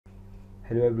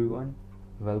Hello everyone,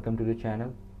 welcome to the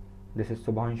channel. This is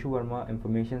Subhanshu Verma,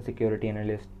 Information Security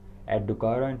Analyst at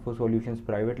Ducara Info Solutions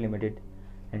Private Limited,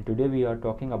 and today we are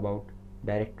talking about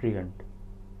directory hunt.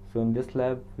 So in this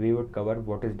lab we would cover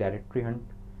what is directory hunt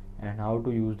and how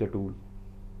to use the tool.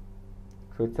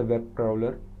 So it's a web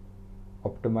crawler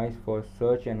optimized for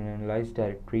search and analyze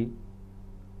directory.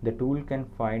 The tool can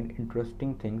find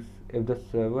interesting things if the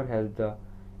server has the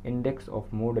index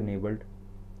of mode enabled,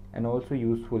 and also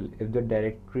useful if the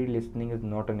directory listening is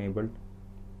not enabled,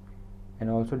 and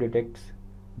also detects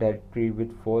directory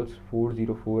with false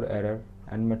 404 error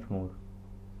and much more.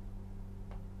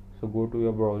 So go to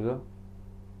your browser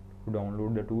to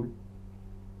download the tool.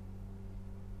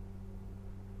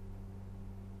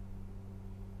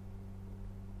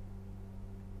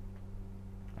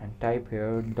 And type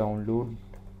here download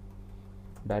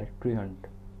directory hunt.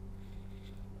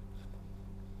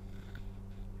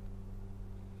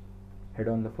 Head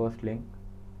on the first link.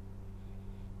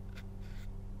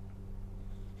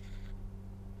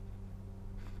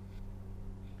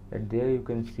 And there you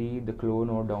can see the clone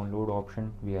or download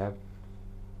option we have.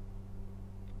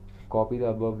 Copy the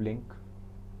above link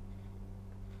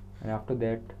and after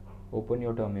that open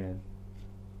your terminal.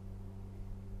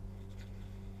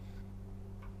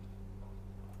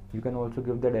 You can also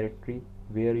give the directory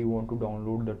where you want to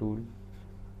download the tool.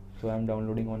 So I am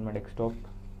downloading on my desktop.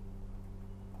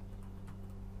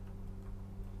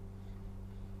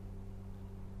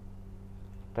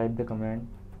 Type the command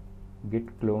git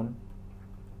clone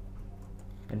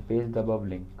and paste the above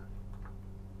link.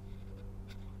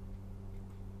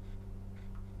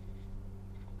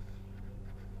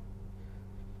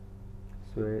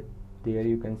 So there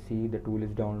you can see the tool is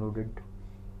downloaded.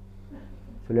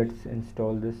 So let's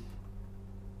install this.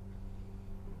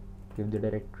 Give the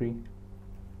directory.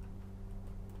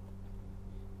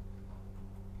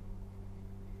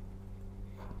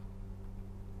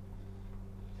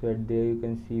 So at there you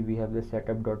can see we have the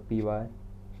setup.py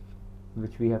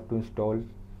which we have to install.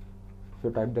 So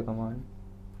type the command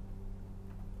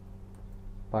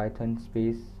python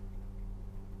space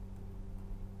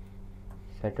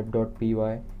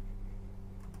setup.py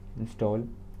install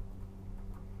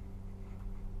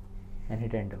and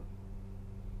hit enter.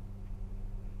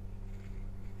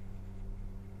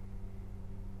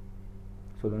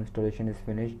 So the installation is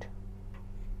finished.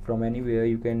 From anywhere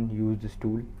you can use this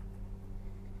tool.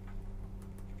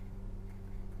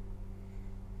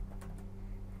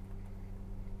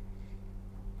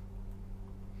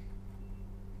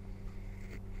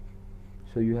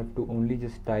 So you have to only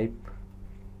just type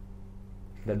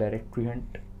the directory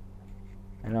hunt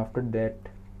and after that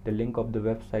the link of the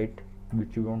website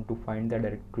which you want to find the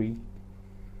directory.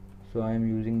 So I am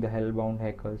using the Hellbound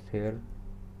Hackers here.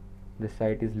 The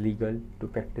site is legal to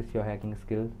practice your hacking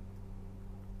skills.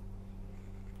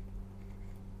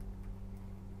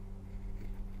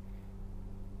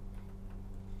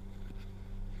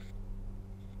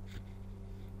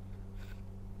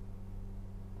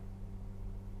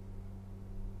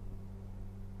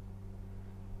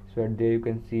 So at there you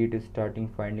can see it is starting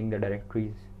finding the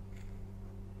directories.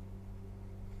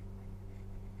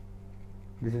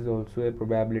 This is also a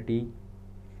probability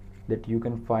that you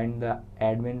can find the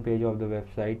admin page of the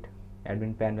website,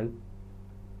 admin panel,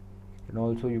 and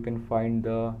also you can find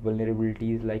the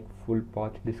vulnerabilities like full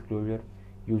path disclosure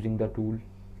using the tool.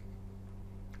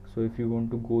 So if you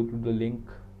want to go to the link,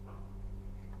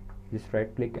 just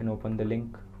right click and open the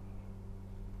link.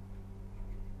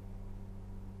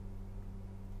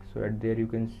 So at there you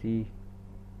can see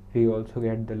we also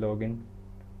get the login,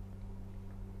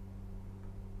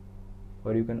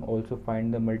 or you can also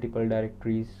find the multiple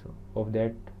directories of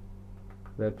that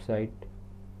website.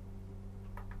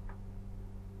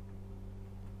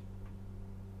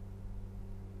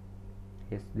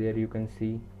 Yes, there you can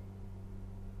see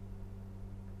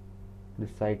the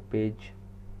site page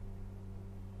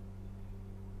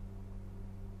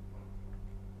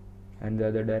and the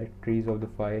other directories of the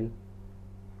file.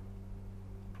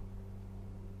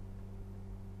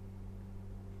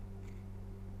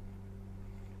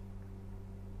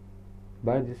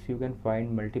 By this you can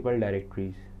find multiple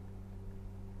directories.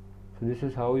 So this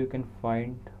is how you can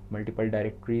find multiple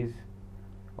directories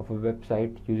of a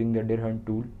website using the dir hunt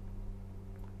tool.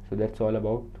 So that's all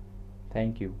about.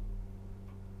 Thank you.